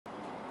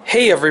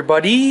Hey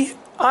everybody,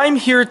 I'm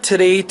here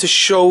today to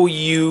show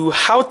you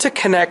how to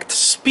connect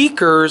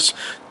speakers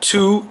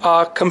to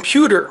a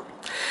computer.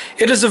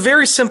 It is a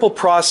very simple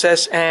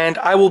process and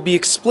I will be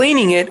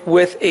explaining it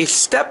with a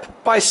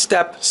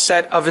step-by-step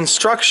set of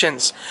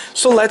instructions.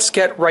 So let's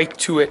get right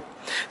to it.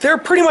 There are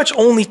pretty much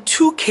only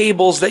two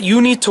cables that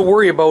you need to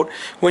worry about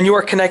when you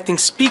are connecting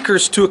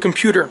speakers to a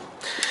computer.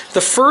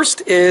 The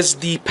first is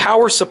the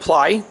power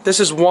supply. This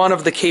is one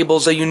of the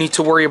cables that you need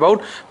to worry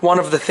about, one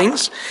of the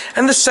things.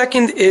 And the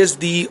second is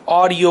the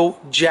audio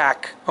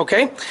jack,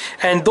 okay?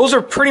 And those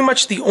are pretty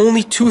much the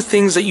only two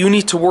things that you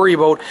need to worry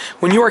about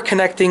when you are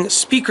connecting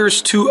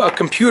speakers to a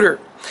computer.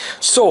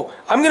 So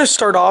I'm going to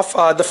start off.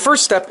 The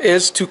first step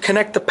is to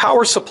connect the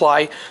power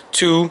supply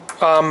to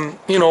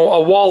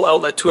a wall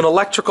outlet, to an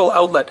electrical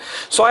outlet.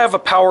 So I have a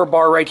power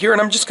bar right here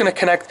and I'm just going to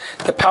connect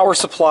the power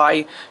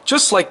supply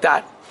just like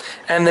that.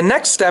 And the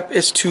next step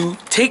is to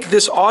take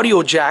this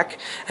audio jack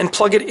and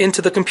plug it into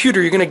the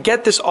computer. You're going to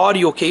get this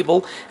audio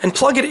cable and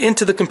plug it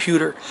into the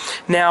computer.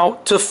 Now,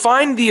 to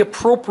find the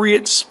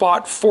appropriate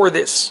spot for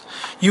this,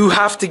 you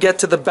have to get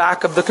to the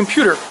back of the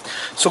computer.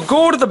 So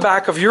go to the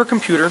back of your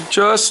computer,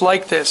 just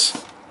like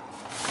this.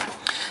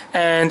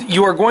 And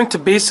you are going to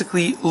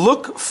basically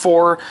look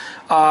for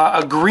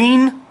a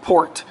green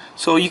port.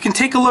 So you can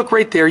take a look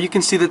right there. You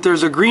can see that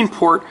there's a green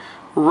port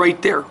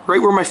right there,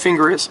 right where my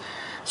finger is.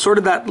 Sort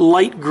of that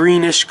light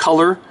greenish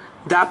color,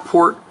 that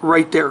port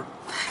right there.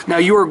 Now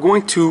you are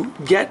going to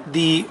get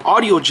the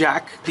audio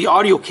jack, the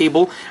audio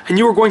cable, and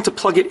you are going to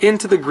plug it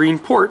into the green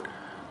port,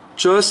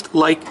 just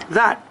like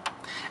that.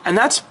 And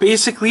that's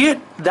basically it.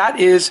 That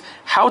is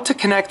how to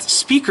connect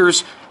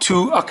speakers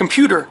to a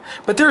computer.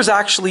 But there's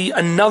actually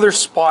another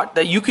spot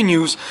that you can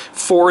use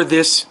for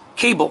this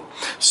cable.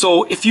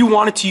 So if you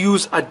wanted to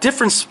use a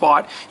different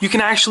spot, you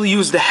can actually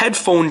use the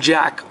headphone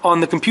jack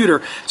on the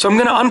computer. So I'm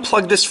going to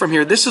unplug this from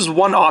here. This is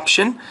one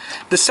option.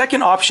 The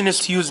second option is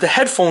to use the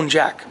headphone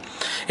jack.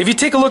 If you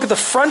take a look at the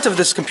front of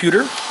this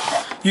computer,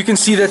 you can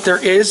see that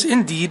there is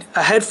indeed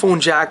a headphone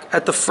jack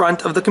at the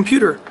front of the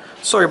computer.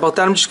 Sorry about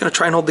that. I'm just going to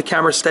try and hold the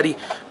camera steady.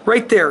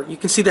 Right there, you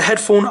can see the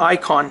headphone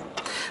icon.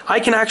 I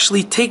can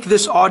actually take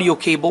this audio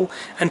cable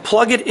and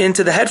plug it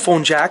into the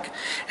headphone jack,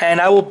 and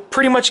I will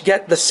pretty much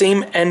get the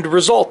same end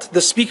result.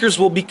 The speakers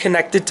will be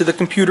connected to the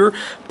computer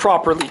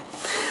properly.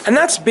 And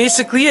that's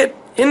basically it.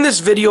 In this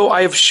video,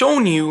 I have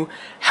shown you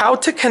how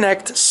to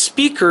connect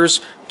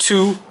speakers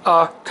to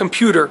a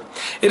computer.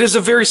 It is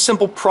a very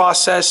simple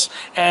process,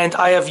 and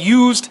I have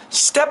used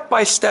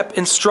step-by-step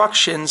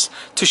instructions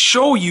to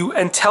show you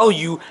and tell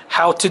you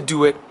how to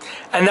do it.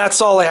 And that's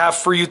all I have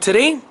for you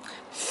today.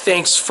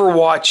 Thanks for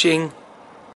watching.